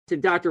To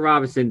Dr.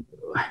 Robinson,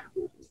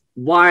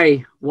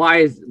 why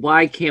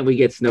can't we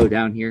get snow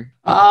down here?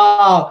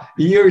 Oh,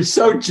 you're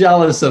so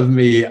jealous of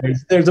me.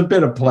 There's a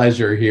bit of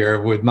pleasure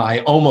here with my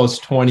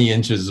almost 20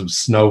 inches of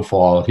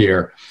snowfall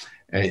here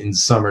in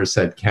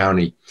Somerset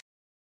County.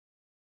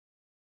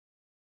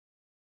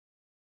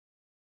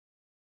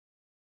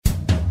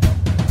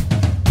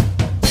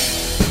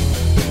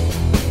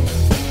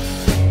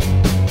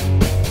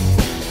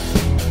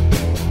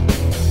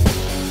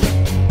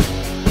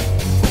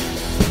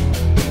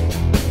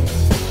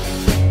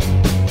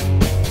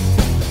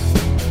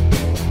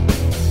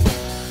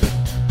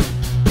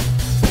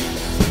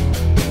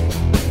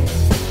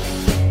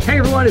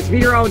 It's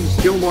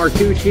meteorologist Joe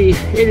Martucci.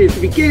 It is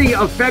the beginning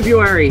of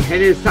February, and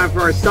it is time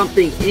for our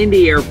Something in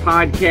the Air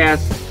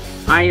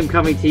podcast. I am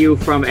coming to you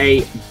from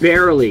a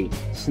barely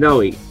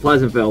snowy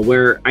Pleasantville,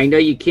 where I know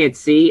you can't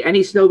see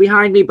any snow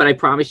behind me, but I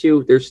promise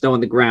you there's snow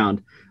on the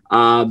ground.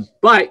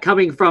 But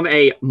coming from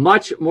a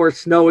much more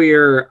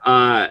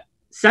snowier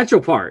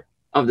central part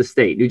of the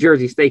state, New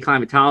Jersey State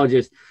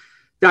Climatologist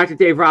Dr.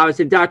 Dave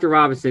Robinson. Dr.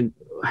 Robinson,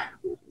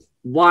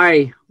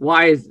 why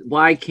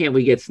can't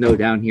we get snow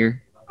down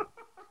here?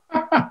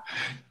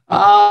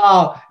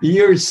 Oh,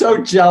 you're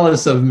so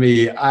jealous of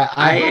me.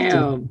 I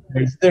am.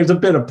 There's a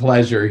bit of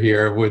pleasure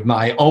here with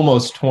my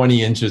almost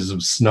 20 inches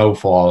of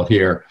snowfall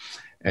here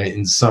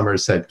in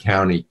Somerset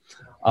County.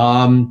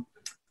 You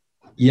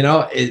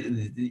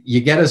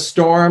get a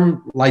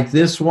storm like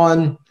this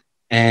one,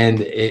 and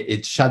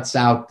it shuts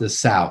out the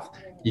South.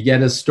 You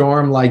get a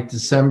storm like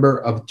December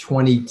of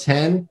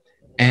 2010,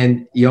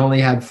 and you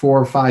only had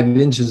 4 or 5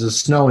 inches of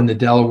snow in the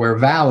Delaware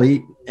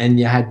Valley, and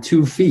you had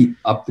 2 feet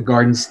up the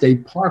Garden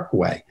State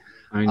Parkway.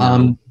 I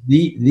know.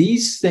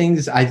 These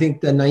things, I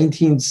think the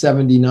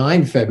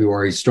 1979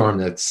 February storm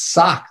that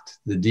socked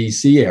the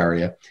DC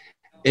area,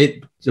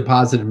 it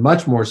deposited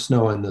much more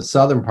snow in the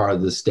southern part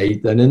of the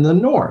state than in the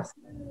north.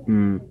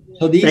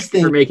 So these Thanks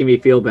things for making me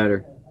feel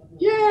better.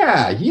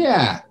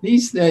 Yeah.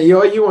 These you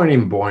weren't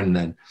even born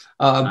then,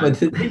 but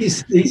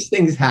these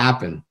things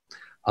happen.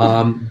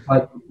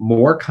 But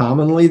more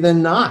commonly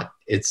than not,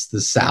 it's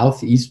the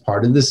southeast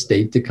part of the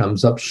state that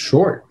comes up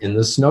short in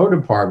the snow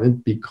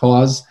department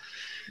because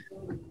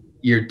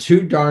you're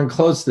too darn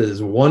close to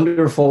this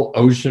wonderful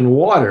ocean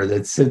water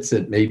that sits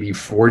at maybe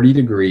 40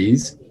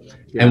 degrees.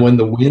 Yeah. And when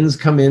the winds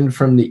come in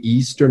from the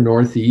east or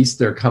northeast,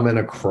 they're coming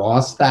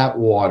across that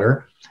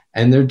water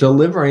and they're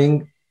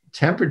delivering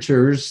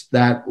temperatures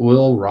that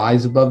will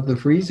rise above the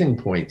freezing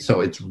point. So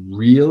it's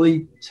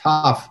really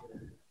tough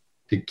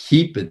to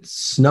keep it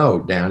snow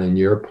down in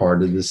your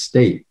part of the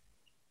state.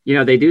 You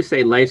know, they do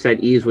say life's at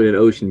ease with an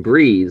ocean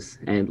breeze,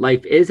 and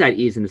life is at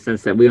ease in the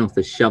sense that we don't have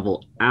to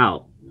shovel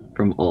out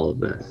from all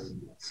of this.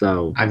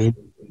 So, I mean,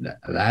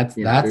 that's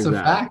a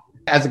fact.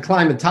 As a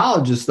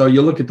climatologist, though,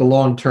 you look at the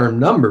long-term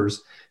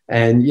numbers,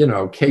 and,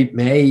 Cape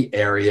May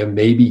area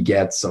maybe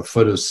gets a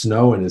foot of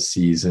snow in a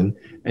season,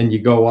 and you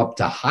go up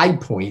to High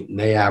Point, and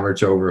they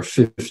average over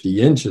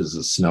 50 inches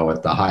of snow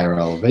at the higher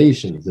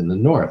elevations in the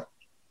north.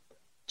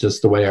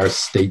 Just the way our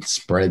state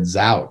spreads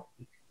out.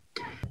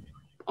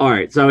 All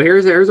right, so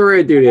here's where we're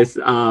gonna do this.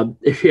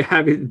 If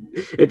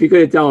you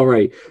couldn't tell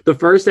already, the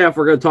first half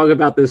we're gonna talk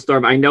about this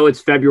storm. I know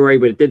it's February,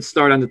 but it did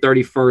start on the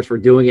 31st. We're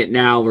doing it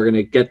now. We're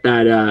gonna get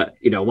that,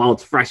 while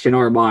it's fresh in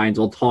our minds,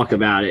 we'll talk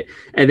about it,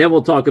 and then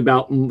we'll talk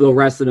about the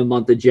rest of the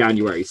month of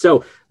January.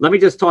 So let me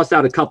just toss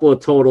out a couple of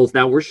totals.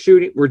 Now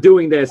we're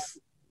doing this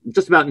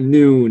just about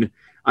noon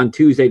on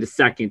Tuesday the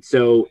 2nd.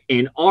 So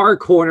in our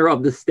corner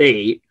of the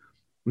state,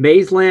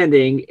 May's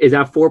Landing is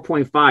at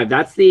 4.5.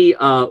 That's the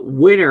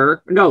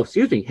winner. No,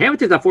 excuse me.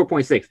 Hamilton's at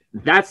 4.6.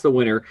 That's the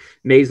winner.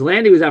 May's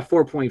Landing was at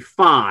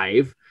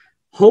 4.5.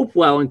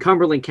 Hopewell in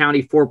Cumberland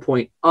County,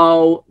 4.0.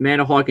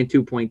 Manahawkin,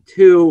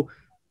 2.2.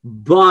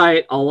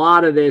 But a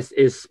lot of this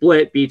is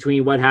split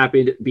between what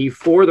happened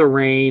before the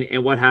rain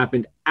and what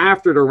happened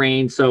after the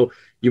rain. So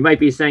you might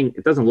be saying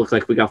it doesn't look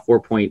like we got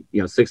 4.6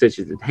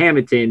 inches in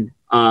Hamilton.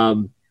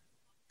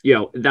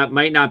 That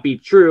might not be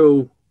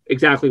true.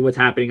 Exactly what's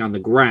happening on the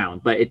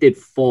ground, but it did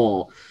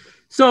fall.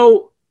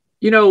 So,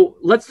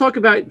 let's talk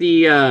about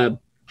the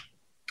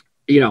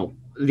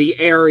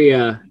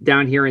area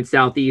down here in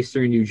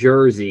southeastern New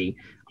Jersey.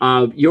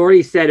 You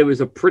already said it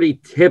was a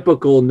pretty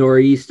typical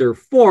nor'easter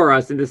for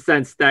us in the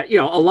sense that, a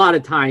lot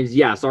of times,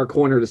 yes, our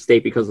corner of the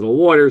state because of the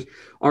waters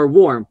are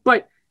warm.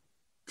 But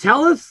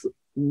tell us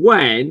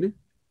when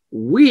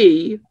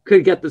we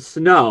could get the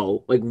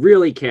snow, like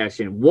really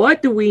cash in.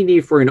 What do we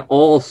need for an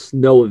all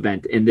snow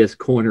event in this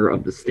corner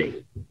of the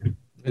state?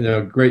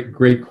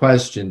 Great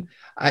question.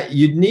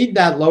 You'd need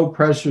that low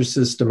pressure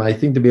system, I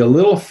think, to be a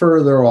little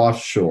further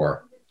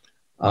offshore.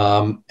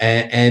 And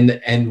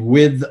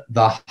with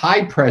the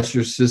high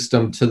pressure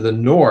system to the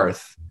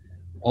north,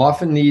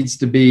 often needs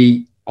to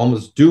be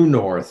almost due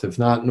north, if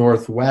not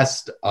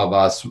northwest of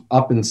us,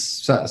 up in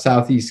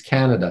southeast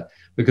Canada,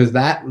 because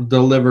that will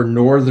deliver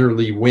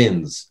northerly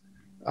winds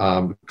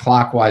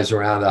clockwise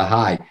around a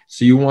high.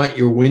 So you want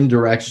your wind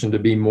direction to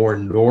be more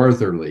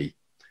northerly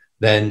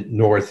than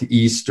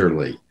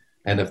northeasterly.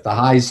 And if the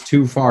high is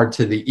too far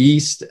to the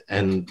east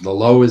and the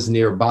low is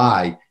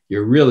nearby,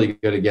 you're really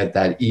going to get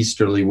that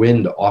easterly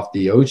wind off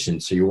the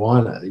ocean. So you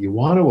want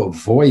to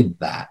avoid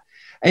that.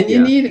 And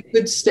you need a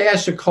good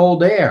stash of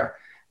cold air.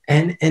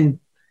 And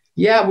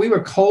yeah, we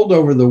were cold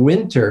over the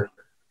weekend,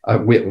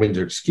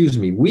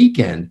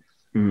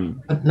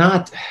 but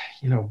not,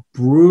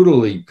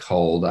 brutally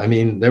cold. I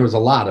mean, there was a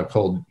lot of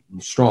cold,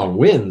 strong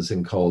winds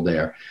and cold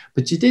air,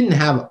 but you didn't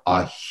have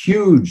a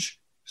huge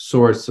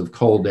source of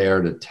cold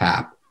air to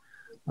tap,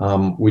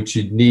 which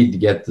you'd need to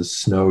get the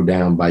snow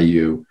down by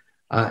you.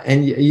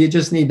 And you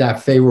just need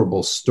that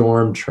favorable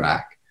storm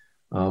track.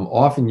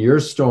 Often your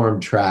storm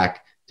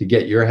track to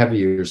get your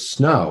heavier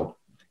snow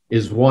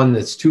is one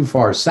that's too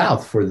far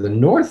south for the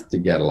north to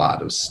get a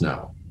lot of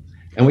snow.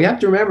 And we have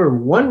to remember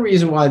one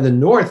reason why the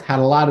north had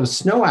a lot of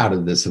snow out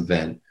of this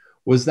event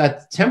was that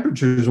the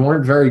temperatures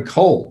weren't very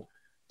cold.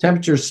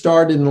 Temperatures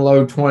started in the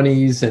low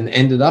 20s and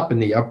ended up in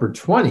the upper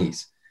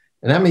 20s.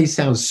 And that may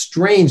sound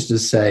strange to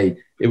say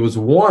it was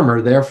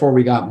warmer, therefore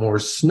we got more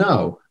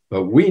snow.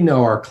 But we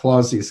know our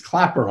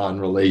Clausius-Clapeyron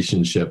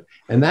relationship,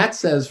 and that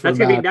says that's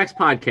going to be next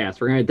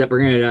podcast. We're going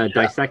to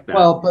dissect that.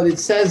 Well, but it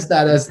says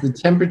that as the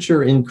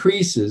temperature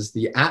increases,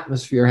 the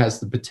atmosphere has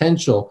the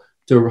potential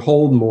to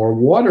hold more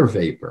water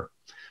vapor.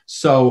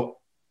 So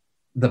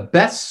the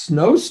best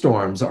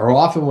snowstorms are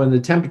often when the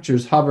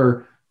temperatures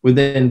hover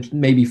within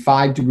maybe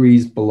 5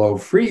 degrees below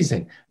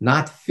freezing,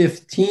 not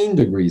 15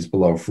 degrees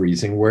below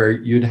freezing, where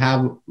you'd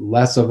have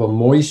less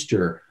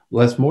moisture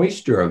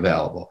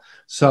available.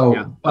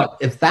 So, but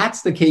if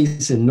that's the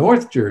case in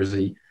North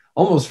Jersey,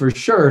 almost for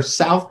sure,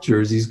 South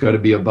Jersey is going to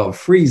be above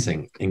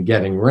freezing and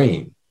getting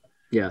rain.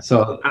 Yeah.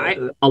 So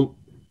I'll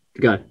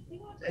go ahead.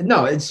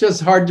 No, it's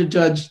just hard to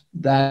judge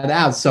that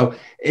out. So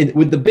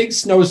with the big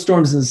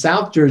snowstorms in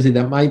South Jersey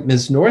that might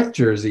miss North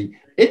Jersey,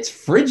 it's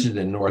frigid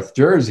in North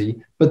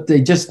Jersey, but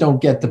they just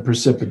don't get the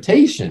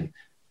precipitation.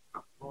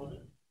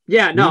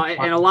 Yeah, no,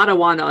 and a lot I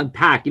want to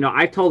unpack.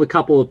 I told a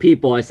couple of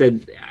people, I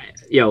said,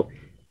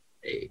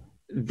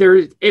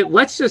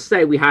 let's just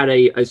say we had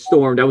a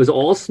storm that was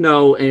all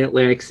snow in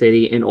Atlantic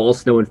City and all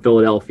snow in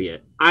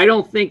Philadelphia. I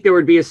don't think there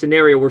would be a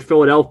scenario where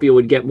Philadelphia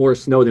would get more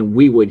snow than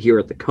we would here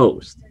at the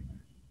coast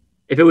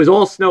if it was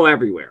all snow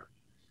everywhere.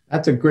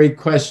 That's a great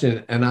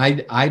question. And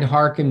I'd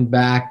hearken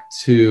back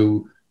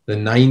to the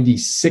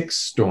 96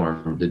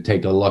 storm to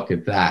take a look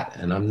at that.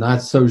 And I'm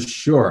not so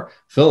sure.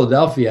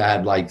 Philadelphia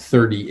had like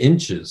 30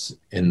 inches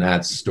in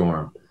that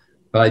storm.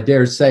 But I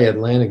dare say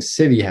Atlantic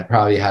City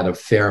probably had a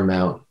fair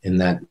amount in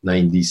that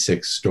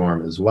 96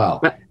 storm as well.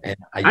 But and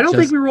I don't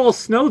think we were all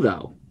snow,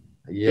 though.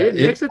 Yeah,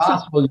 it's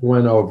possible you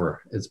went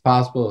over. It's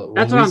possible.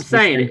 That's what I'm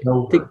saying.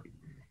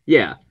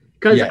 Yeah.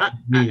 Because,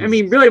 I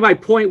mean, really my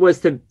point was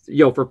to,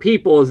 for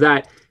people is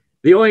that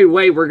the only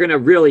way we're going to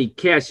really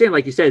cash in,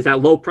 like you said, is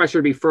that low pressure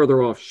to be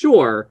further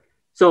offshore.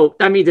 So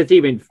that means it's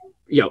even,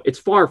 it's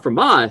far from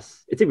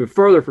us. It's even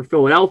further for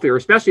Philadelphia, or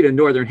especially the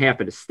northern half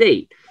of the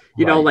state.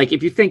 You know, like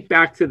if you think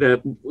back to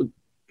the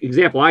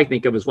example I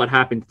think of is what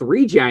happened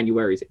 3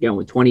 Januaries ago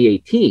in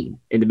 2018,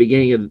 in the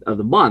beginning of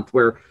the month,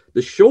 where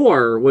the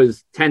shore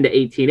was 10 to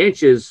 18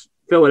 inches.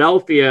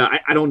 Philadelphia,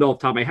 I don't know off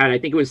the top of my head. I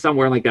think it was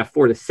somewhere in like that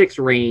 4 to 6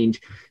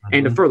 range. Mm-hmm.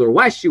 And the further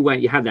west you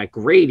went, you have that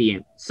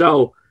gradient.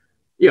 So,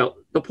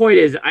 the point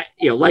is,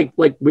 like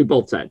we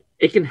both said,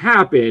 it can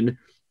happen,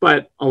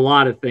 but a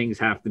lot of things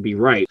have to be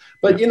right.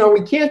 But,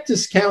 we can't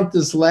discount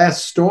this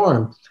last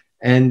storm,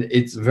 and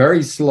it's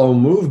very slow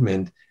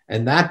movement.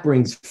 And that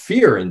brings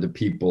fear into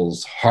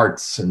people's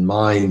hearts and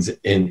minds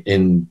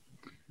in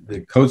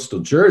the coastal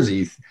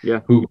Jersey,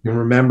 who can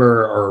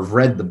remember or have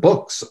read the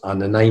books on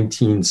the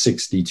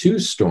 1962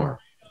 storm.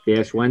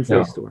 Yes,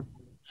 Wednesday storm.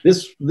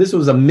 This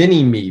was a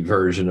mini-me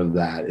version of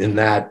that, in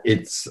that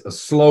it's a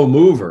slow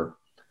mover,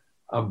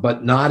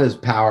 but not as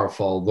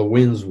powerful. The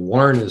winds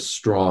weren't as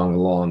strong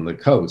along the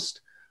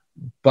coast,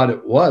 but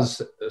it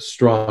was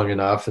strong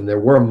enough, and there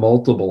were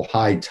multiple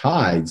high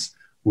tides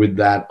with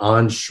that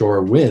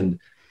onshore wind.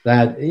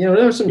 That,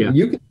 there's some,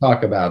 you can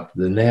talk about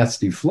the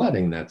nasty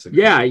flooding that's occurred.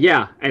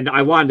 Yeah. And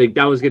that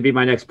was going to be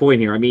my next point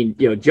here. I mean,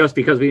 just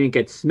because we didn't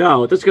get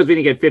snow, just because we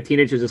didn't get 15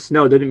 inches of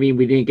snow doesn't mean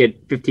we didn't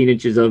get 15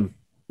 inches of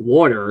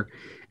water.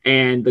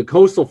 And the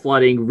coastal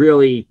flooding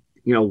really,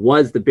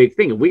 was the big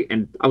thing.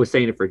 And I was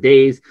saying it for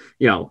days,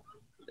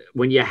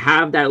 when you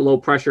have that low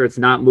pressure, it's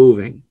not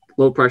moving.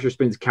 Low pressure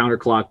spins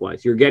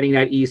counterclockwise. You're getting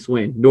that east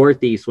wind,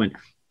 northeast wind,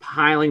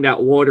 piling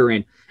that water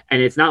in.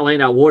 And it's not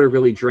letting that water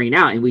really drain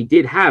out. And we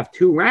did have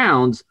 2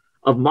 rounds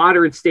of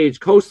moderate stage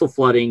coastal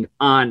flooding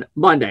on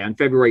Monday, on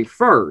February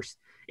 1st.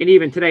 And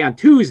even today on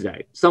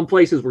Tuesday, some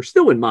places were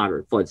still in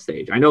moderate flood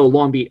stage. I know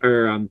Long Beach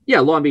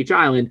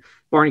Island,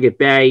 Barnegat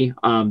Bay,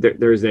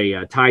 there's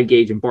a tide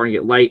gauge in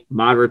Barnegat Light,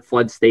 moderate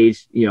flood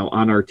stage,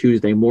 on our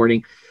Tuesday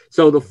morning.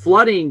 So the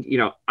flooding,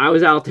 I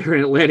was out there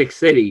in Atlantic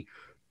City.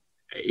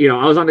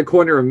 I was on the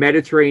corner of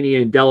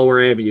Mediterranean and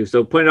Delaware Avenue.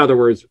 So put in other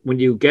words,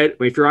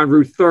 if you're on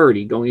Route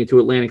 30 going into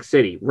Atlantic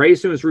City, right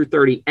as soon as Route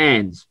 30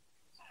 ends,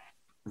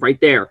 right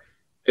there,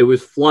 it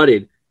was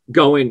flooded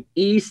going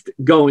east,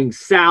 going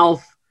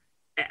south,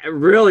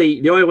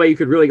 really, the only way you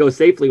could really go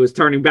safely was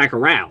turning back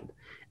around.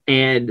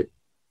 And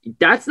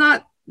that's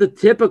not the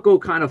typical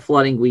kind of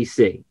flooding we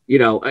see.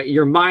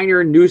 Your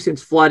minor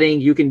nuisance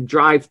flooding, you can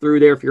drive through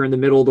there if you're in the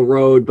middle of the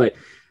road, but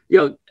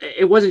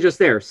it wasn't just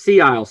there.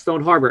 Sea Isle,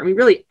 Stone Harbor. I mean,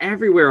 really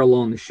everywhere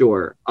along the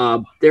shore.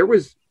 There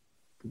was,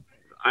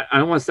 I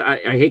don't want to say,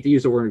 I hate to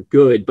use the word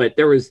good, but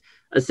there was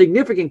a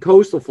significant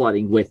coastal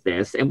flooding with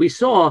this. And we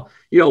saw,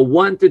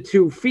 1 to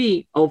 2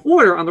 feet of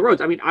water on the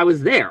roads. I mean, I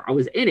was there, I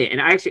was in it. And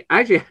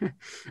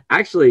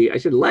actually, I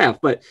should laugh,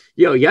 but,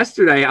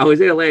 yesterday I was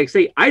in Atlantic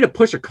City. I had to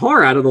push a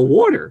car out of the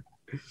water.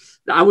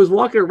 I was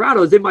walking around,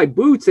 I was in my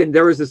boots, and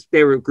there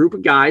were a group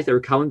of guys that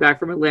were coming back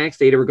from Atlantic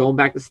State. They were going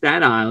back to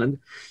Staten Island,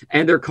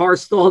 and their car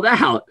stalled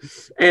out.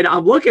 And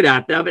I'm looking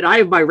at them, and I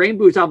have my rain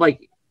boots. I'm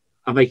like,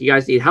 you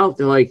guys need help?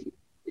 They're like,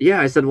 yeah.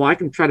 I said, well, I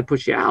can try to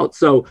push you out.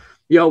 So,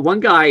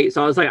 one guy,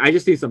 so I was like, I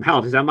just need some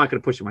help. He said, I'm not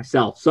going to push it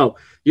myself. So,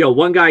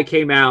 one guy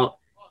came out,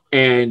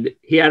 and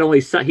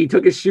he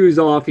took his shoes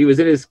off. He was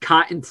in his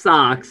cotton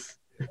socks,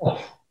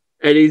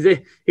 and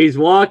he's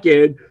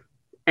walking.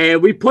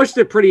 And we pushed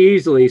it pretty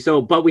easily.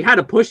 But we had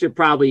to push it we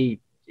probably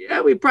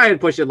had to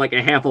push it like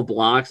a half a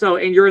block. So,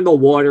 and you're in the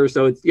water.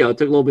 So it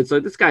took a little bit. So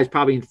this guy's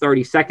probably in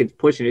 30 seconds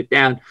pushing it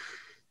down.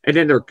 And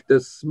then the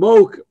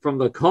smoke from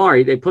the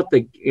car, they put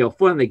the,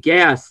 foot on the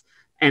gas,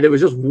 and there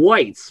was just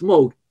white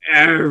smoke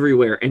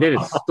everywhere. And then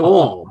it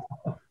stalled.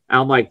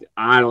 I'm like,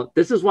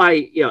 this is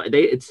why,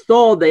 it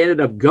stalled. They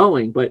ended up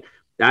going, but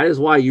that is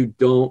why you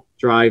don't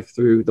drive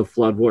through the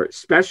flood water,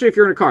 especially if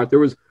you're in a car. There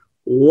was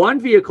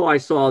one vehicle I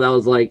saw that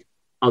was like,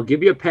 I'll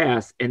give you a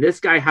pass. And this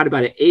guy had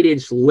about an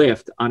 8-inch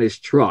lift on his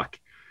truck,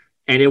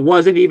 and it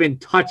wasn't even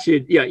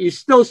touching. You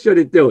still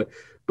shouldn't do it,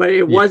 but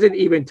it wasn't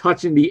even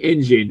touching the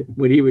engine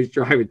when he was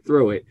driving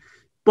through it.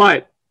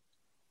 But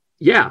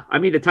yeah, I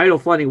mean, the tidal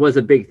flooding was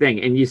a big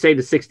thing. And you say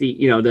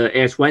the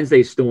Ash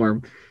Wednesday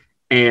storm,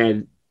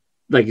 and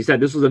like you said,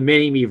 this was a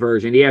mini-me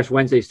version. The Ash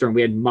Wednesday storm,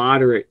 we had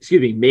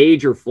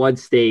major flood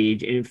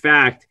stage. And in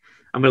fact,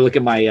 I'm going to look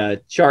at my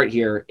chart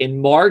here.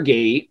 In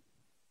Margate,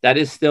 that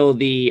is still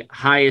the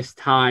highest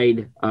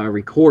tide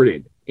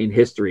recorded in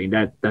history,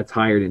 and that's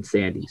higher than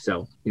Sandy.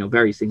 So,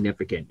 very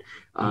significant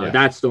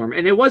that storm,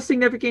 and it was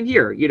significant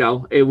here.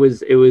 It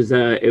was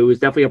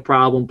definitely a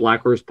problem.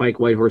 Black Horse Pike,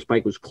 White Horse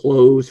Pike was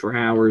closed for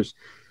hours.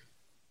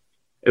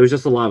 It was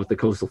just a lot with the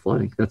coastal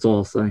flooding. That's all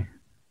I'll say.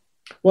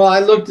 Well, I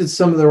looked at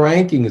some of the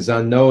rankings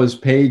on NOAA's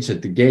page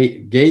at the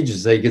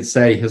gauges. They could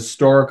say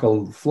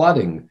historical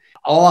flooding.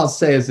 All I'll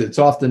say is it's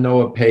off the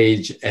NOAA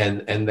page,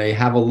 and they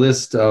have a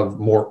list of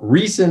more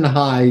recent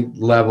high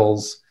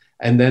levels,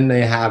 and then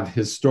they have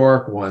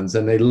historic ones,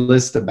 and they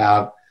list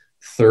about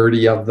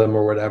 30 of them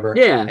or whatever.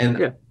 Yeah.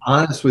 And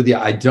honest with you,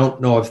 I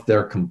don't know if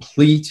they're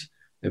complete,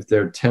 if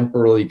they're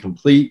temporarily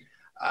complete.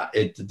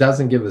 It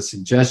doesn't give a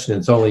suggestion.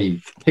 It's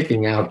only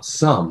picking out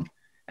some.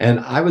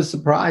 And I was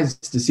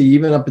surprised to see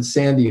even up at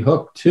Sandy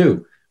Hook,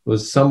 too,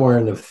 was somewhere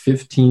in the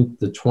 15th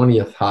to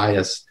 20th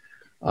highest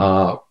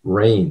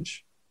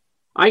range.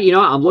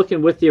 I'm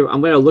looking with you.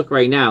 I'm going to look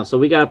right now. So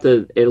we got up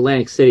to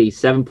Atlantic City,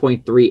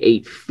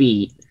 7.38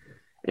 feet.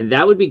 And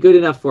that would be good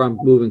enough for, I'm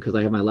moving because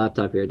I have my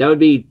laptop here. That would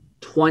be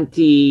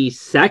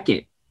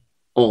 22nd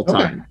all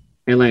time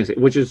in Atlantic City,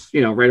 which is,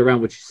 right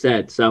around what you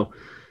said. So,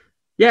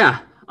 yeah,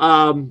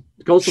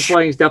 coastal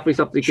flooding is definitely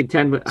something to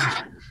contend with.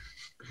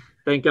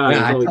 Thank God.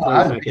 Yeah, I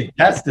was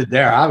tested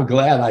there. I'm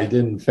glad I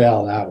didn't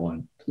fail that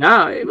one.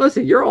 No,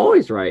 listen, you're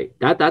always right.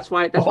 That's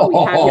why we have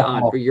you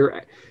on for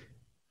your.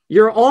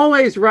 You're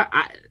always right.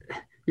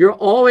 You're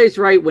always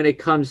right when it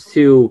comes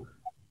to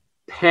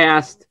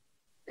past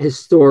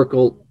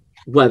historical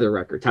weather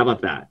records. How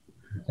about that?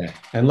 Okay.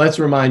 And let's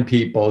remind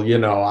people,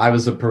 I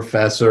was a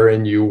professor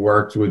and you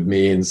worked with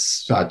me and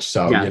such.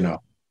 So,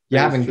 you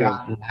haven't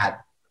gotten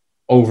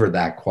over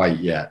that quite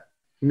yet.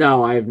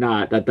 No, I have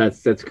not.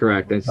 That's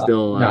correct. I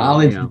still.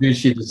 I'll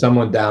introduce you to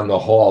someone down the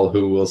hall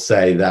who will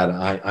say that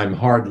I'm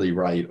hardly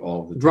right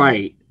all the time.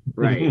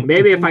 Right.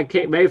 Maybe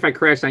if I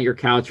crashed on your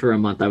couch for a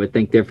month, I would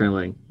think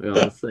differently.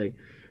 Let's see.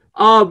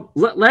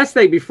 Last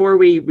thing before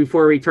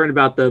we turn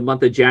about the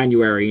month of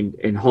January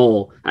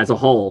as a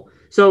whole.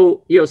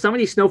 So, some of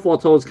these snowfall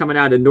totals coming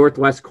out of the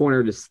northwest corner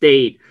of the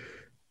state,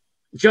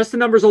 just the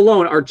numbers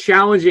alone are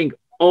challenging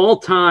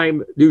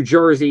all-time New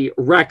Jersey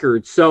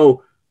records.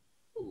 So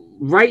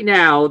right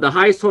now, the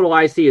highest total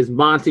I see is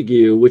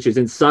Montague, which is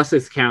in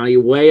Sussex County,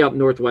 way up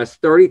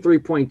northwest,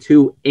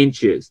 33.2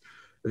 inches.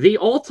 The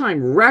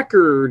all-time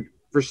record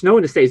for snow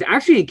in the state is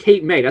actually in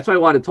Cape May. That's what I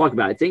wanted to talk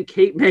about. It's in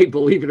Cape May,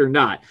 believe it or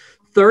not.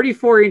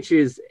 34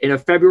 inches in a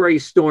February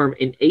storm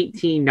in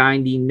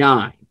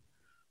 1899.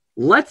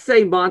 Let's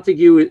say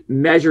Montague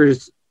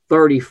measures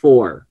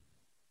 34.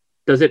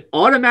 Does it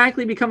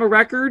automatically become a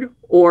record,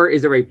 or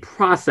is there a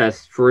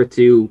process for it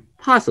to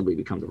possibly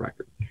become the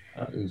record?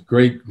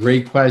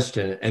 Great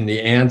question. And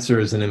the answer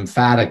is an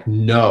emphatic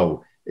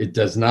no. It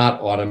does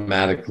not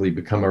automatically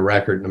become a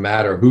record, no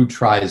matter who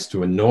tries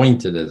to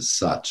anoint it as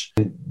such.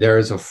 There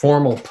is a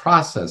formal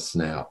process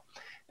now,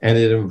 and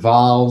it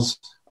involves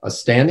a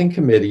standing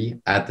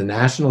committee at the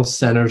National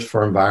Centers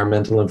for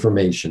Environmental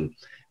Information.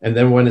 And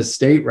then when a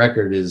state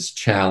record is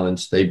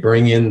challenged, they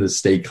bring in the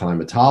state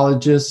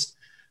climatologist.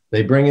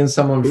 They bring in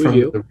someone from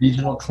the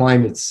Regional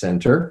Climate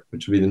Center,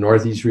 which would be the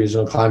Northeast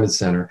Regional Climate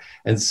Center,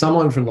 and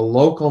someone from the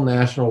local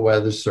National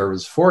Weather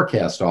Service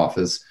Forecast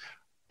Office,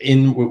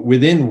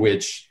 within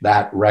which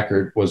that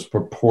record was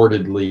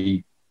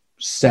purportedly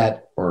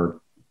set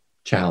or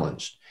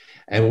challenged.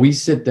 And we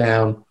sit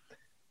down,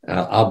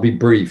 I'll be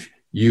brief.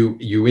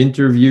 You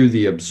interview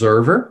the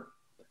observer.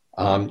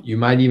 You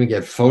might even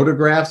get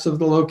photographs of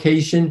the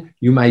location.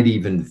 You might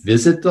even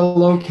visit the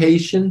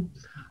location.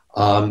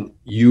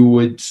 You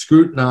would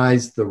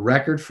scrutinize the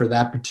record for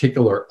that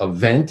particular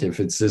event, if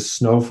it's this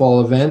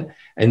snowfall event,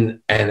 and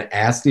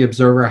ask the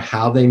observer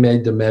how they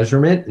made the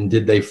measurement and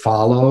did they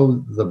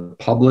follow the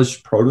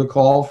published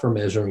protocol for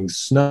measuring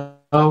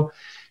snow.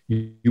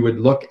 You would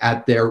look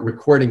at their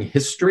recording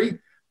history,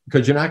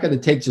 because you're not going to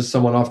take just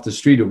someone off the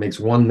street who makes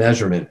one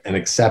measurement and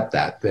accept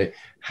that.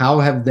 How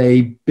have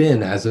they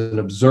been as an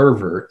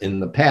observer in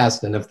the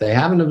past? And if they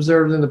haven't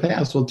observed in the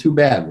past, well, too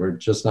bad. We're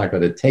just not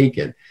going to take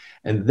it.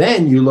 And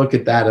then you look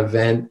at that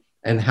event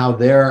and how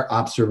their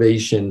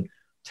observation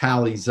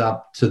tallies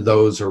up to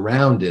those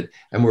around it.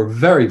 And we're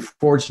very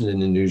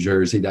fortunate in New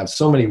Jersey to have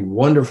so many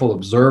wonderful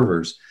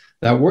observers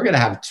that we're going to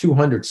have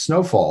 200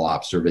 snowfall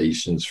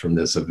observations from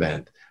this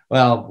event.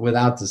 Well,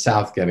 without the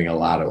South getting a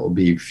lot, it will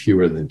be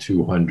fewer than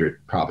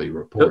 200 probably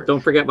reported. Don't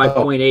forget my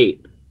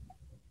 0.8.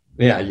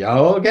 Yeah,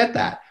 you'll get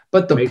that.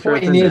 But the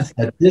point is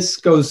that this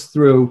goes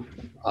through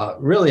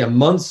really a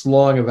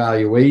months-long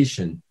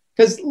evaluation.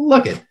 Because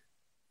look it,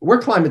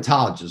 we're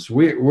climatologists.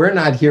 We're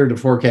not here to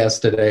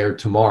forecast today or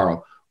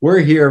tomorrow. We're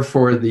here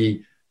for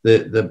the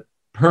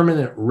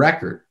permanent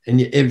record. And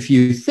if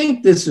you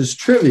think this is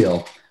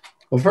trivial,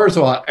 well, first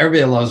of all,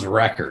 everybody loves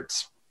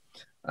records,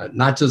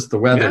 not just the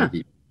weather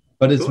people.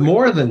 But it's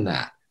more than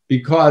that,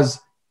 because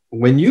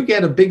when you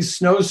get a big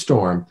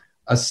snowstorm,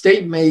 a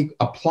state may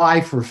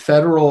apply for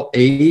federal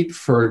aid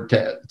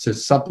to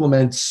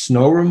supplement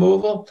snow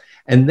removal,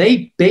 and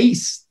they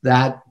base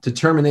that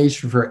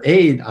determination for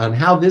aid on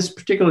how this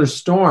particular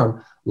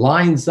storm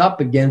lines up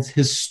against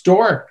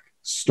historic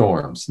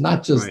storms,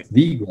 not just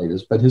the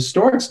greatest, but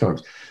historic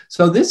storms.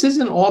 So this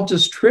isn't all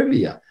just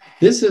trivia.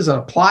 This is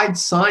applied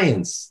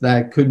science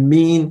that could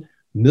mean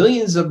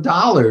millions of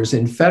dollars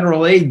in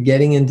federal aid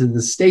getting into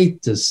the state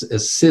to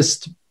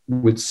assist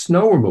with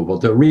snow removal,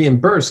 to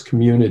reimburse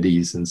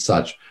communities and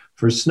such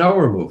for snow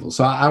removal.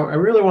 So I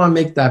really want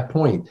to make that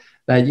point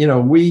that,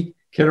 we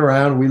kid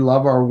around, we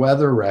love our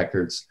weather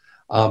records,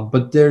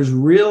 but there's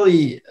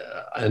really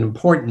an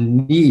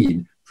important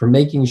need for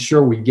making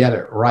sure we get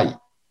it right.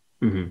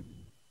 Mm-hmm.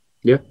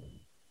 Yeah.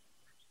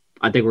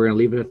 I think we're going to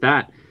leave it at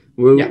that.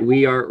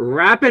 We are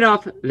wrapping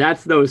up that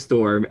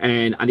snowstorm,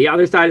 and on the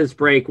other side of this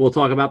break, we'll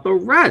talk about the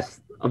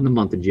rest of the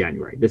month of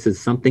January. This is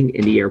Something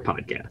in the Air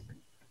podcast.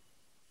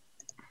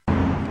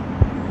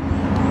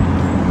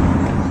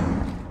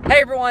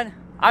 Hey everyone,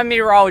 I'm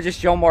meteorologist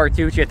Joe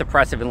Martucci at the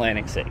Press of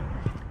Atlantic City.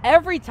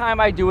 Every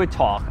time I do a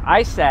talk,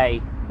 I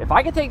say, if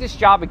I could take this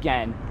job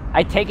again,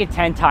 I'd take it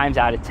 10 times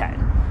out of 10.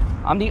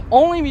 I'm the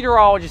only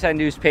meteorologist at a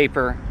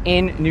newspaper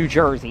in New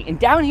Jersey, and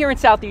down here in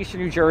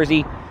southeastern New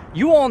Jersey,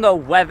 you all know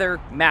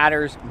weather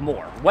matters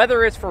more.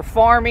 Whether it's for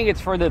farming,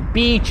 it's for the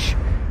beach,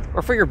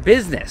 or for your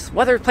business.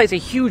 Weather plays a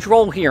huge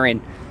role here,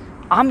 and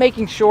I'm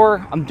making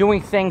sure I'm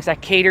doing things that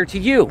cater to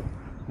you.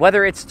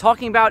 Whether it's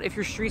talking about if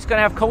your street's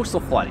gonna have coastal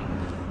flooding,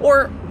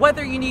 or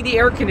whether you need the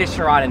air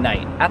conditioner on at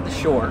night at the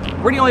shore.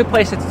 We're the only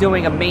place that's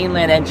doing a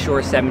mainland and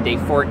shore 7-day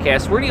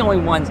forecast. We're the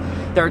only ones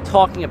that are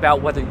talking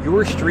about whether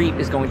your street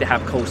is going to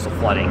have coastal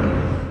flooding.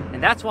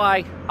 And that's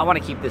why I want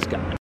to keep this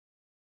going.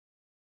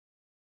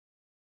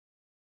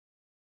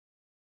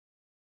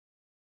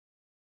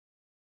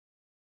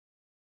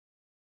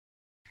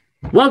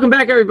 Welcome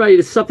back, everybody,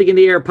 to Something in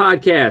the Air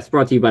podcast,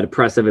 brought to you by the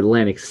Press of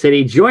Atlantic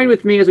City. Join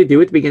with me as we do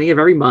at the beginning of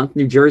every month,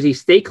 New Jersey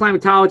state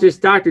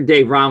climatologist Dr.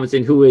 Dave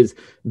Robinson, who is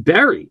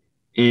buried.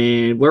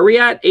 And where are we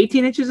at?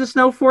 18 inches of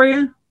snow for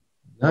you?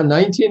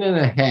 19 and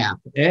a half.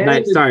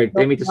 Sorry,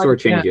 didn't mean to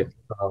shortchange you.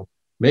 So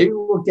maybe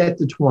we'll get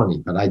to 20,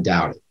 but I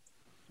doubt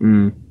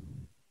it.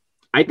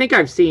 I think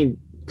I've seen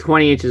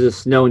 20 inches of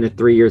snow in the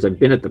 3 years I've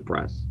been at the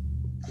press.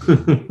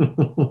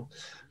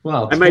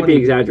 Well, I might be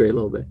exaggerating a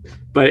little bit,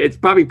 but it's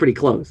probably pretty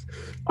close.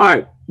 All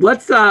right,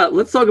 let's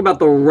talk about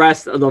the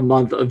rest of the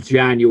month of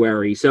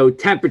January. So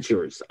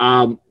temperatures,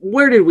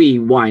 where did we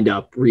wind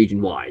up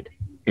region wide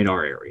in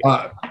our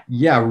area?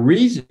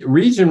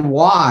 Region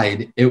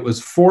wide, it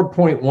was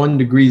 4.1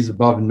 degrees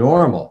above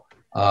normal.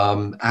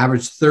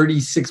 Average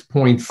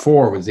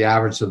 36.4 was the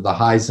average of the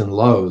highs and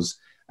lows,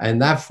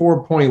 and that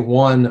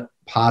 4.1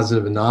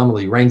 positive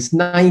anomaly ranks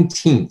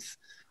 19th.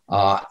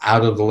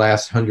 Out of the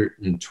last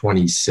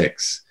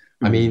 126.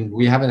 I mean,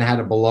 we haven't had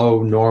a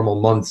below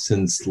normal month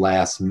since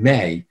last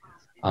May,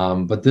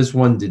 but this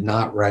one did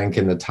not rank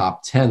in the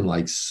top 10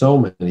 like so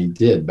many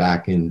did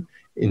back in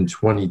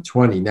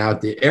 2020. Now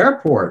at the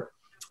airport,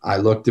 I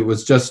looked, it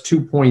was just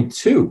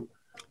 2.2.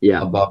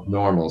 Yeah. above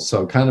normal.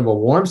 So kind of a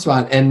warm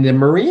spot. And the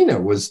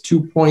marina was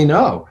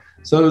 2.0.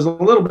 So there's a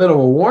little bit of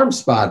a warm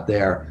spot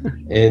there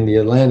in the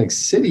Atlantic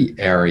City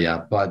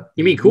area. But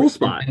you mean cool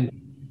spot?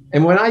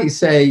 And when I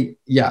say,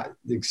 yeah,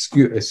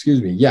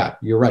 excuse me, yeah,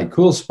 you're right,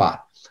 cool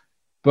spot.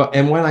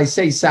 And when I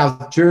say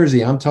South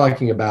Jersey, I'm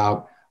talking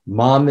about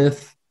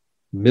Monmouth,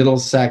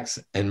 Middlesex,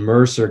 and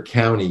Mercer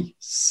County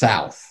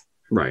south.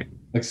 Right.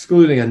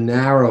 Excluding a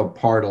narrow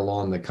part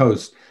along the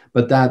coast.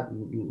 But that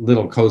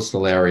little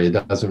coastal area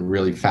doesn't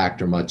really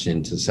factor much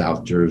into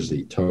South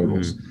Jersey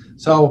totals.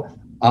 So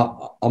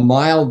a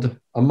mild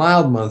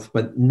month,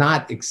 but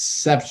not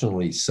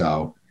exceptionally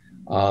so.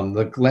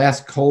 The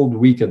last cold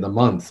week of the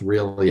month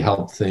really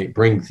helped started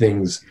bringing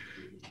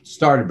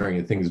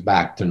things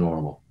back to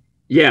normal.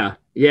 Yeah.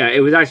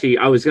 It was actually,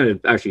 I was going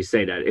to actually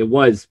say that it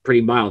was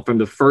pretty mild from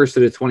the 1st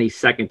to the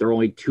 22nd. They're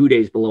only 2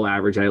 days below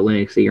average at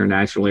Atlantic City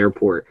International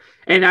Airport.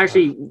 And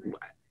actually,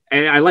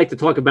 and I like to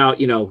talk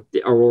about,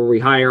 or were we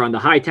higher on the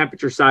high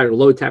temperature side or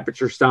low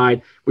temperature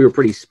side? We were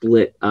pretty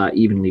split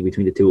evenly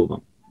between the two of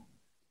them.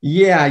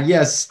 Yeah.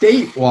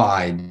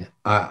 Statewide,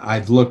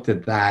 I've looked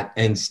at that,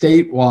 and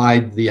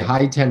statewide, the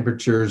high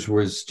temperatures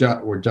were just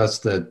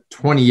the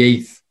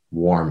 28th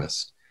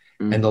warmest,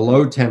 and the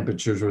low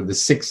temperatures were the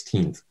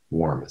 16th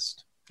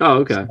warmest. Oh,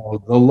 okay.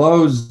 So the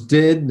lows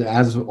did,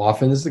 as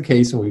often is the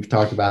case, and we've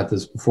talked about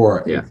this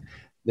before. Yeah.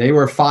 They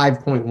were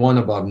 5.1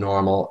 above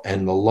normal,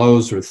 and the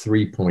lows were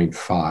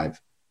 3.5.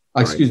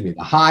 Excuse me,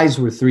 the highs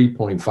were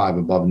 3.5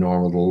 above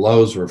normal. The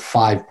lows were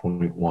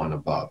 5.1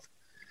 above.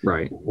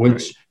 Right.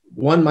 Which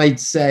one might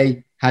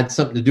say had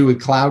something to do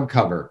with cloud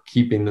cover,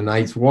 keeping the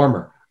nights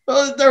warmer.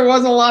 There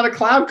wasn't a lot of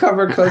cloud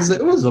cover because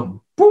it was a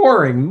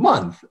boring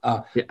month.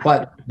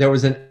 But there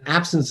was an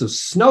absence of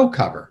snow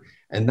cover,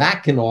 and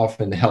that can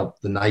often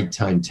help the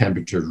nighttime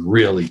temperatures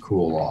really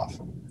cool off.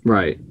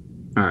 Right.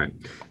 All right.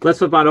 Let's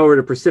flip on over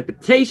to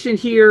precipitation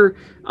here.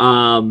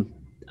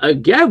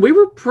 Again, we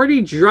were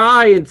pretty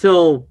dry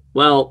until,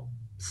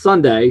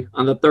 Sunday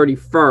on the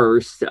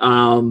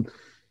 31st.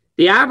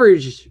 The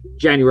average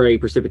January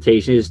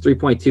precipitation is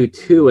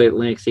 3.22 at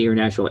Atlantic City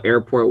International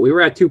Airport. We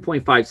were at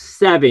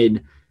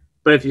 2.57,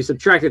 but if you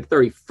subtracted the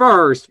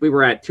 31st, we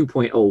were at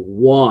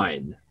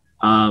 2.01.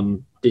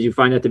 Did you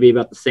find that to be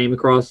about the same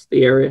across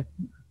the area?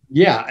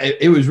 Yeah,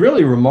 it was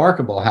really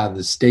remarkable how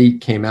the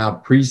state came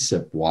out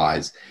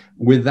precip-wise.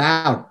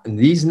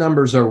 These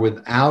numbers are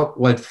without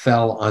what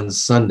fell on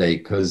Sunday,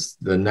 because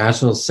the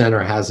National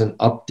Center hasn't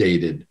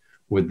updated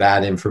with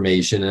that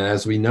information. And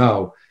as we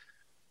know,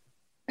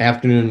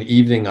 afternoon and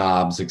evening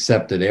obs,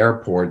 except at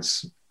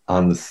airports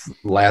on the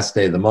last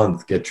day of the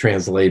month, get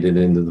translated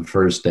into the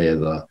first day of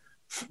the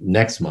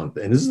next month.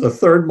 And this is the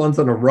third month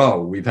in a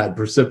row we've had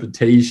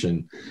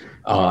precipitation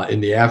in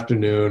the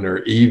afternoon or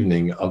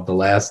evening of the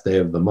last day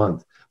of the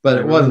month. But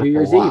it wasn't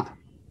a lot.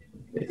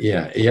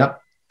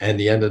 Yep. And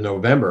the end of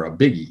November, a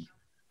biggie.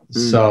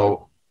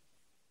 So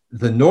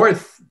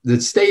the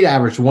state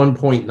averaged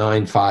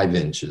 1.95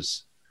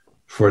 inches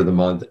for the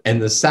month,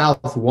 and the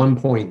South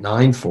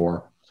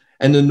 1.94,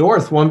 and the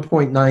North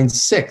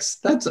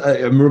 1.96. That's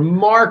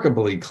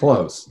remarkably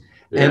close.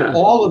 Yeah. And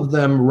all of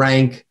them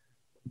rank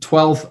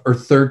 12th or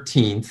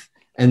 13th,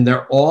 and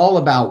they're all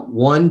about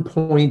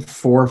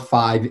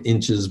 1.45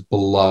 inches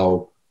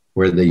below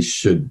where they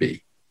should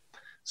be.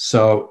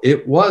 So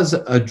it was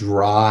a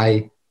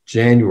dry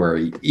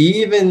January,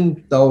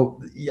 even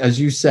though, as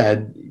you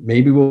said,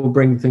 maybe we'll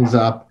bring things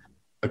up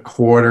a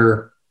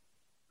quarter.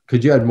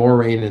 Could you had more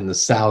rain in the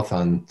South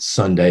on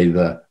Sunday,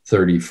 the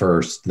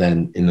 31st,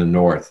 than in the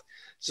North?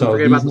 So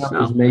these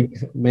numbers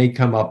may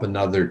come up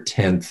another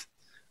 10th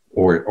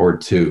or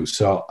two.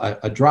 So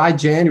a dry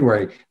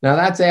January. Now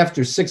that's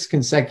after 6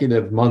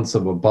 consecutive months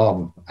of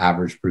above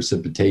average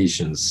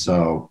precipitation.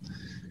 So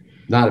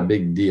not a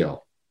big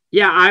deal.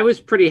 Yeah, I was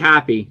pretty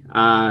happy.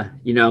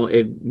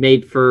 It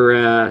made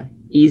for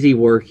easy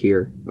work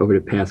here over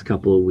the past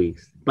couple of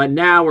weeks. But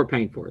now we're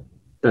paying for it.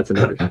 That's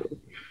another story.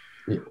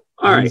 Yeah.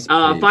 All right.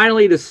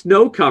 Finally, the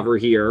snow cover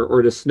here,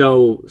 or the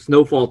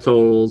snowfall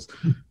totals.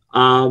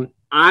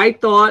 I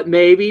thought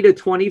maybe the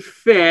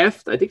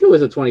 25th. I think it was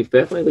the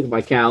 25th. Let me look at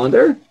my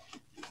calendar.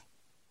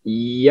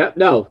 Yep.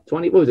 No,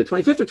 what was it?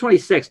 25th or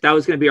 26th? That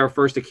was going to be our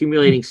first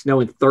accumulating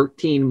snow in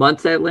 13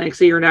 months at Atlantic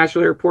City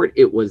International Airport.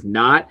 It was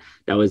not.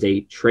 That was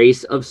a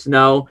trace of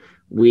snow.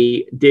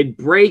 We did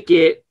break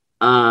it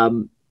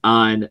on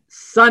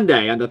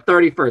Sunday, on the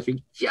 31st.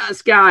 We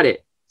just got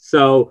it.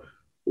 So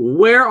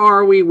where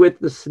are we with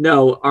the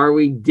snow? Are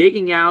we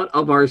digging out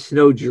of our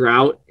snow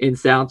drought in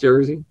South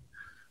Jersey?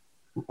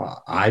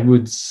 I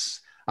would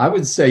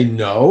say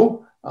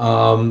no.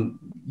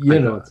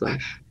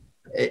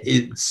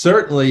 It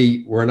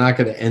certainly, we're not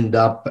going to end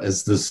up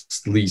as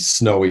this least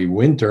snowy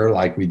winter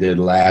like we did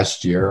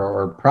last year,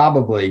 or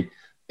probably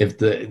if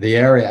the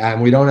area,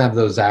 and we don't have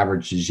those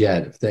averages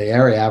yet, if the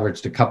area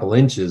averaged a couple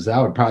inches, that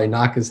would probably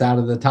knock us out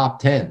of the top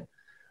 10.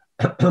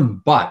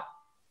 But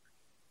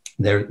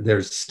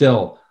there's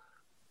still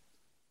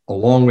a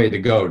long way to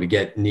go to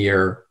get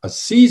near a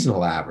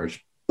seasonal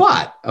average.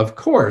 But of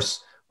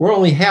course, we're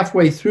only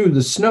halfway through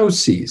the snow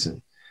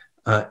season.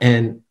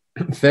 And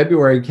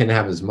February can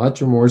have as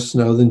much or more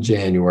snow than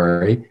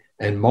January,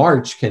 and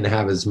March can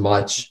have as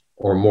much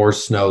or more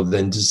snow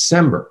than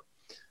December.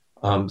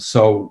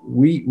 So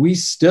we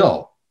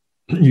still,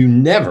 you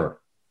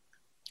never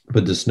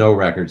put the snow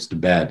records to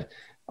bed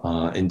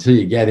until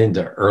you get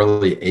into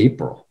early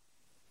April.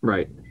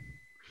 Right.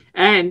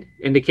 And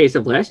in the case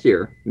of last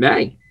year,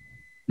 May.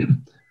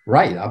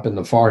 Right, up in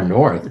the far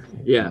north.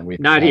 Yeah,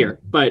 not here,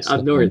 but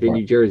up north in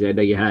New Jersey. I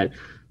know you had a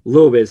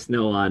little bit of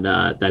snow on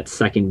that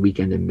second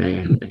weekend in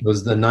May, I think. It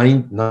was the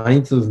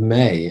 9th of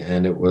May,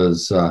 and it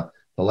was the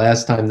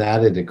last time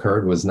that had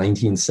occurred was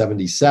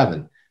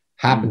 1977.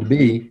 Happened to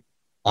be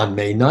on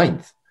May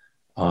 9th,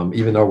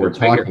 even though we're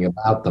talking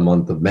about the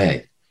month of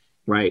May.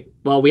 Right.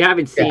 Well, we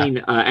haven't seen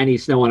any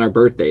snow on our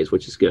birthdays,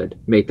 which is good.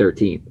 May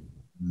 13th.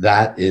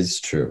 That is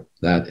true.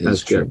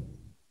 That's true. Good.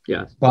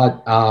 Yeah.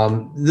 But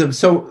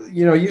so,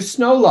 you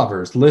snow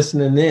lovers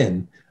listening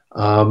in,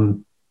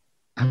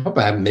 I hope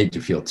I haven't made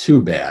you feel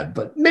too bad,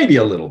 but maybe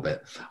a little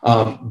bit.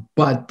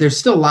 But there's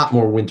still a lot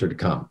more winter to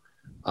come.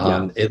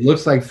 It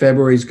looks like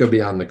February is going to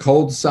be on the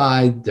cold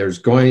side.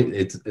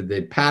 It's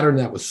the pattern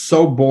that was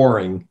so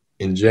boring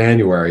in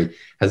January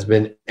has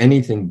been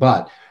anything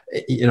but,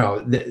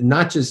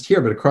 not just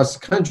here, but across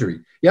the country.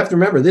 You have to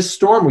remember this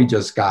storm we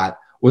just got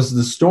was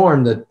the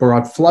storm that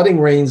brought flooding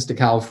rains to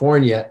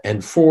California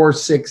and 4,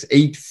 6,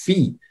 8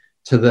 feet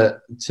to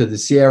the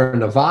Sierra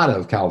Nevada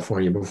of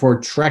California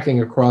before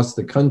trekking across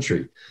the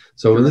country.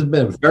 So there's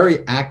been a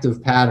very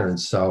active pattern.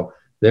 So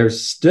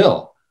there's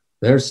still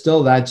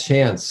that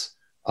chance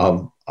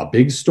of a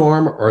big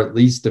storm or at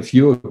least a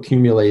few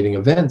accumulating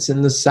events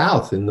in the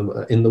South in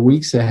the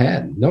weeks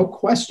ahead. No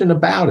question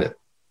about it.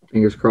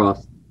 Fingers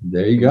crossed.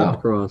 There you go.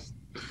 Fingers crossed.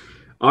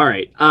 All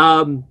right.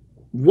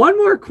 One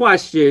more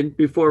question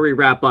before we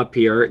wrap up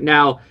here.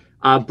 Now,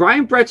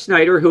 Brian Brett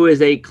Schneider, who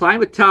is a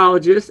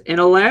climatologist in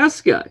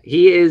Alaska.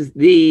 He is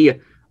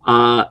the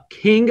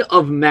king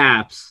of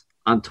maps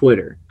on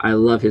Twitter. I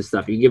love his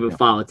stuff. You can give him a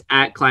follow. It's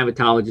at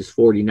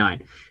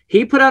Climatologist49.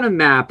 He put out a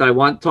map that I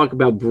want to talk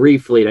about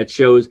briefly that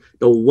shows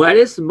the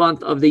wettest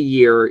month of the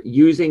year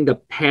using the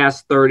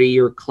past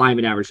 30-year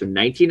climate average from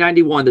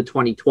 1991 to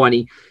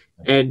 2020.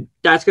 And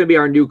that's going to be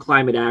our new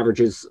climate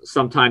averages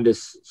sometime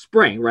this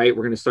spring, right?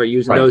 We're going to start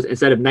using those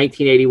instead of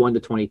 1981 to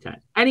 2010.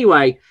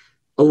 Anyway,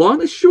 along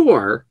the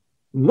shore,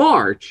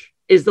 March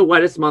is the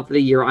wettest month of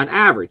the year on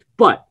average.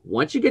 But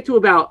once you get to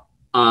about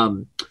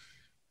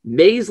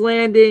Mays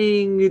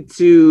Landing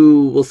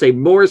to, we'll say,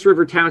 Morris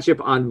River Township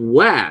on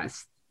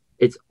west,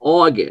 it's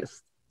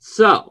August.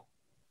 So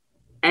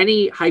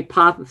any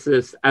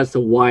hypothesis as to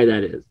why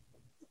that is?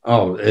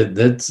 Oh,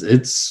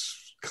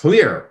 it's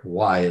clear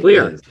why it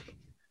is.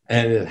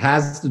 And it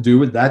has to do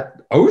with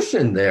that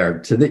ocean there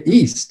to the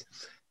east.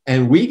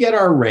 And we get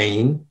our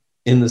rain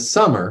in the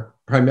summer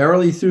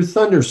primarily through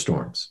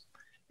thunderstorms.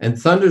 And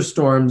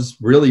thunderstorms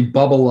really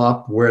bubble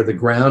up where the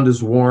ground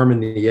is warm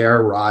and the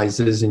air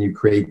rises and you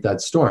create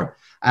that storm.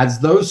 As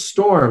those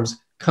storms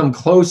come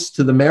close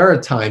to the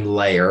maritime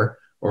layer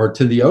or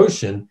to the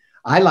ocean,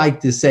 I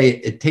like to say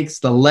it takes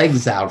the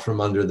legs out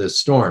from under the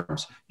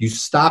storms. You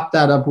stop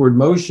that upward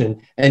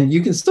motion and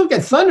you can still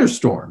get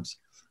thunderstorms,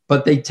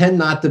 but they tend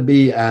not to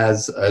be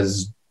as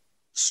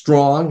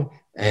strong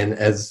and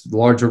as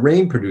large a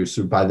rain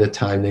producer by the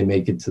time they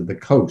make it to the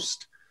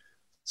coast.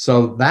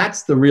 So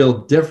that's the real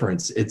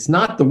difference. It's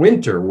not the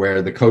winter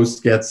where the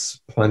coast gets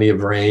plenty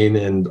of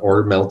rain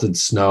or melted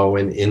snow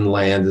and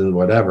inland and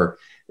whatever.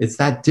 It's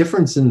that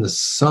difference in the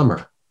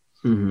summer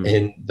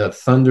in the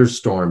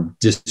thunderstorm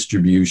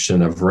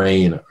distribution of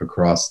rain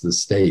across the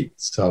state.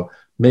 So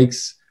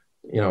makes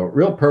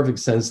real perfect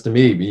sense to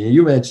me.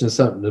 You mentioned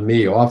something to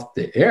me off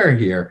the air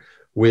here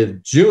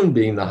with June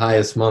being the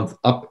highest month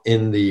up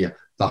in the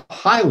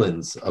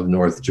highlands of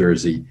North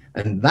Jersey.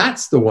 And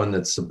that's the one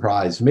that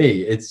surprised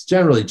me. It's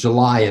generally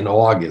July and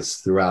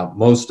August throughout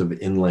most of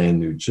inland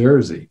New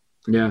Jersey.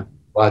 Yeah.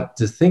 But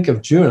to think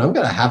of June, I'm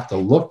going to have to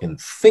look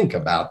and think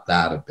about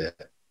that a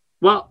bit.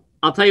 Well,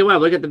 I'll tell you what,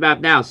 look at the map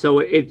now. So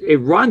it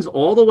runs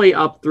all the way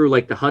up through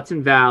like the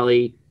Hudson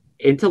Valley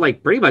into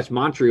like pretty much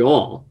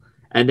Montreal,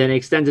 and then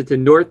extends it to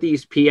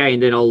Northeast PA,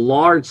 and then a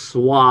large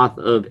swath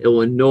of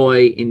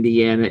Illinois,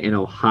 Indiana, and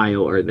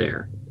Ohio are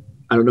there.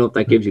 I don't know if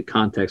that gives you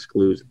context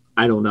clues.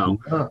 I don't know,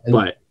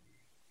 but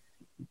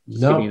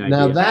no.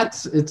 Now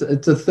it's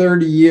a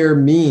 30-year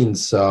mean,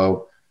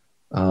 so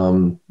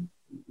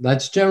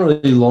that's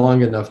generally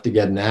long enough to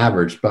get an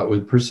average. But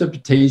with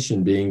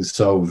precipitation being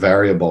so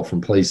variable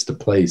from place to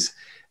place,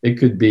 it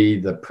could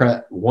be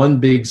one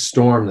big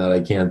storm that I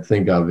can't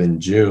think of in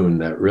June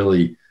that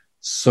really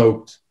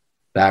soaked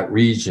that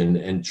region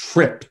and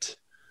tripped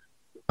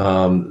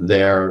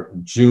their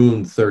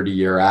June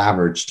 30-year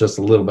average just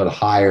a little bit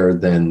higher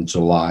than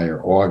July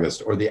or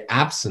August, or the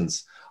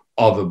absence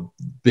of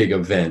a big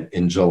event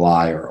in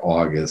July or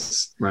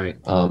August,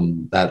 right?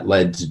 That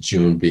led to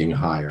June being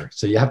higher.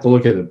 So you have to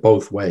look at it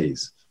both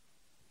ways.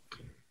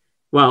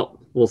 Well,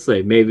 we'll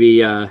see.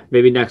 Maybe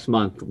next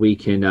month we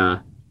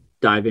can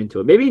dive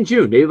into it. Maybe in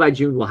June. Maybe by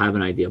June we'll have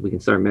an idea. We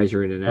can start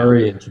measuring it out.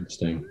 Very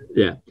interesting.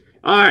 Yeah.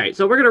 All right,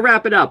 so we're going to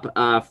wrap it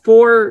up.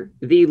 For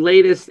the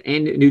latest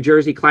in New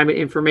Jersey climate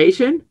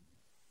information,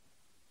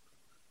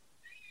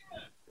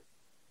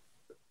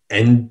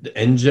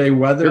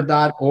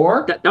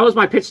 njweather.org. that was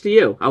my pitch to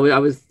you. I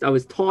was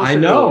tossing. I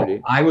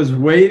know. I was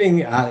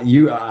waiting.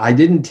 I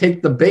didn't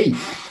take the bait.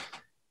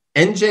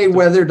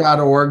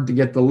 njweather.org to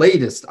get the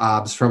latest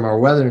obs from our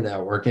weather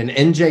network, and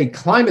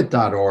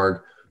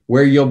njclimate.org,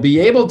 where you'll be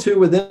able to,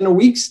 within a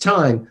week's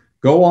time,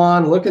 go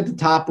on, look at the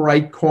top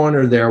right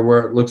corner there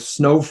where it looks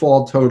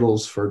snowfall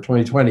totals for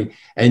 2020,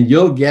 and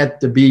you'll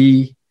get to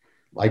be,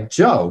 like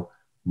Joe,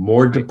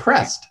 more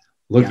depressed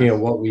looking at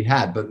what we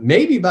had. But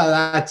maybe by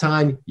that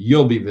time,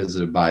 you'll be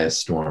visited by a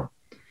storm.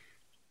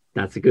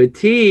 That's a good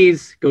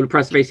tease. Go to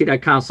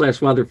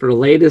prestonbac.com/weather for the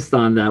latest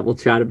on that. We'll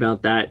chat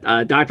about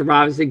that. Dr.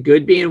 Robinson,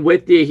 good being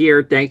with you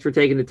here. Thanks for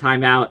taking the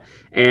time out.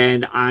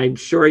 And I'm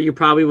sure you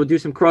probably will do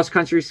some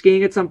cross-country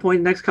skiing at some point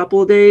in the next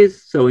couple of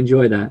days. So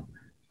enjoy that.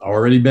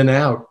 Already been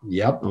out.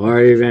 Yep.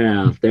 Already been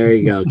out. There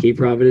you go. Keep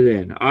rubbing it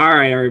in. All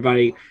right,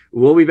 everybody.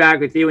 We'll be back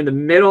with you in the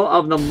middle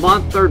of the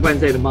month. Third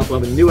Wednesday of the month. We'll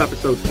have a new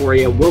episode for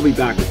you. We'll be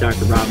back with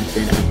Dr.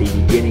 Robinson at the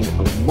beginning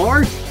of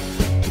March.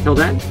 Until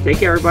then, take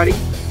care, everybody,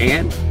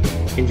 and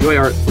enjoy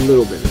our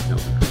little bit of snow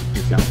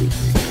in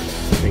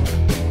Southeast. Take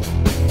care.